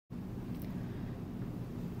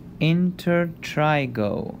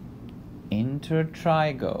Intertrigo.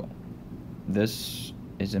 Intertrigo. This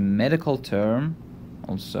is a medical term,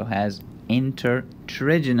 also has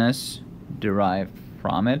intertriginous derived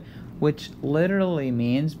from it, which literally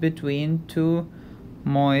means between two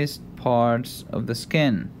moist parts of the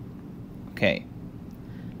skin. Okay,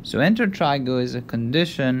 so intertrigo is a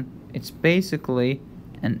condition. It's basically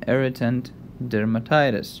an irritant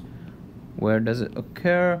dermatitis. Where does it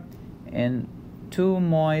occur? In two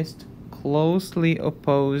moist, closely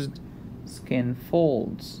opposed skin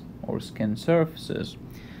folds or skin surfaces.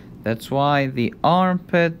 That's why the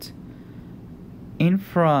armpit,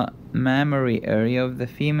 inframammary area of the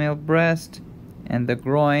female breast, and the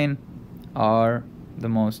groin are the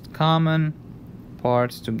most common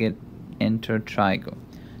parts to get intertrigo.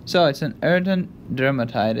 So it's an irritant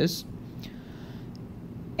dermatitis,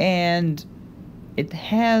 and it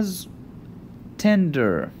has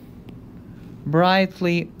tender,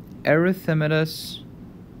 brightly erythematous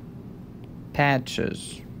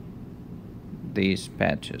patches. These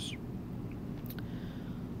patches.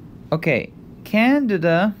 Okay,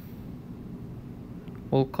 Candida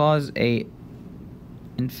will cause a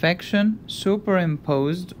infection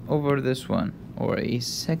superimposed over this one, or a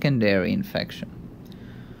secondary infection.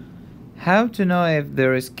 How to know if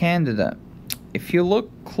there is Candida? If you look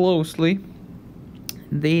closely,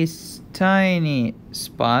 these tiny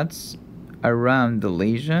spots around the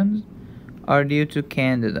lesions are due to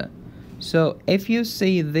Candida. So if you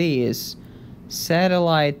see these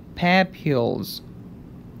satellite papules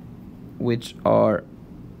which are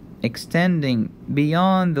extending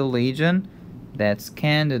beyond the lesion, that's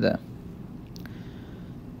Candida.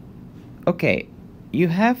 Okay, you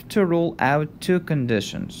have to rule out two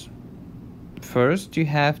conditions. First, you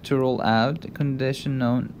have to rule out a condition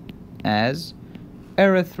known as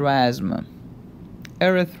erythrasma.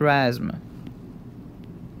 Erythrasma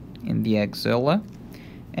in the axilla,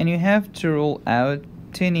 and you have to rule out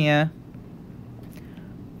tinea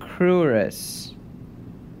cruris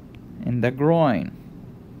in the groin.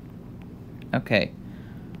 Okay,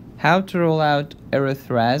 how to rule out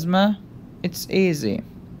erythrasma? It's easy.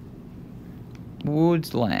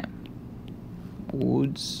 Wood's lamp.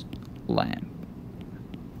 Wood's lamp.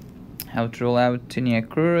 How to rule out tinea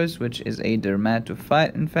cruris, which is a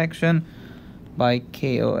dermatophyte infection, by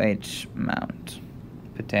KOH mount,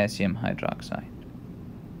 potassium hydroxide.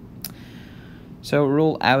 So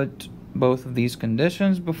rule out both of these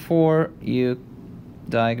conditions before you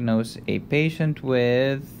diagnose a patient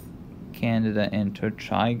with Candida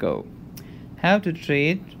intertrigo. How to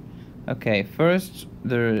treat? Okay, first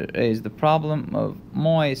there is the problem of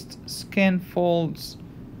moist skin folds,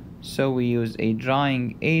 so we use a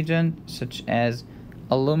drying agent such as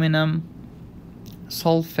aluminum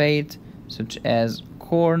sulfate, such as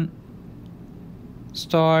corn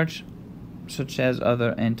starch, such as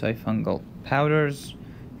other antifungal powders.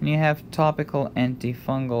 And you have topical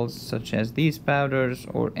antifungals such as these powders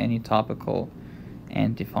or any topical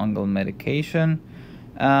antifungal medication.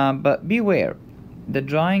 But beware, the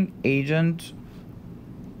drying agent,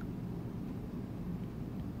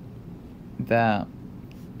 the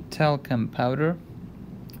talcum powder,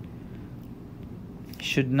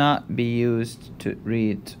 should not be used to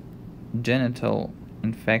treat genital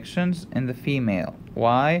infections in the female.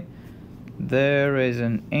 Why? There is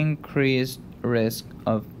an increased risk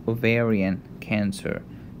of ovarian cancer,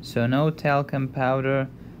 so no talcum powder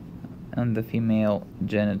on the female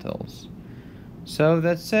genitals. So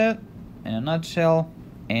that's it in a nutshell.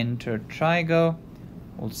 Intertrigo.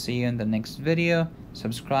 We'll see you in the next video.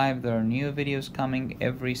 Subscribe, there are new videos coming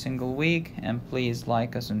every single week, and please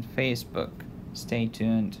like us on Facebook. Stay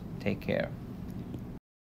tuned. Take care.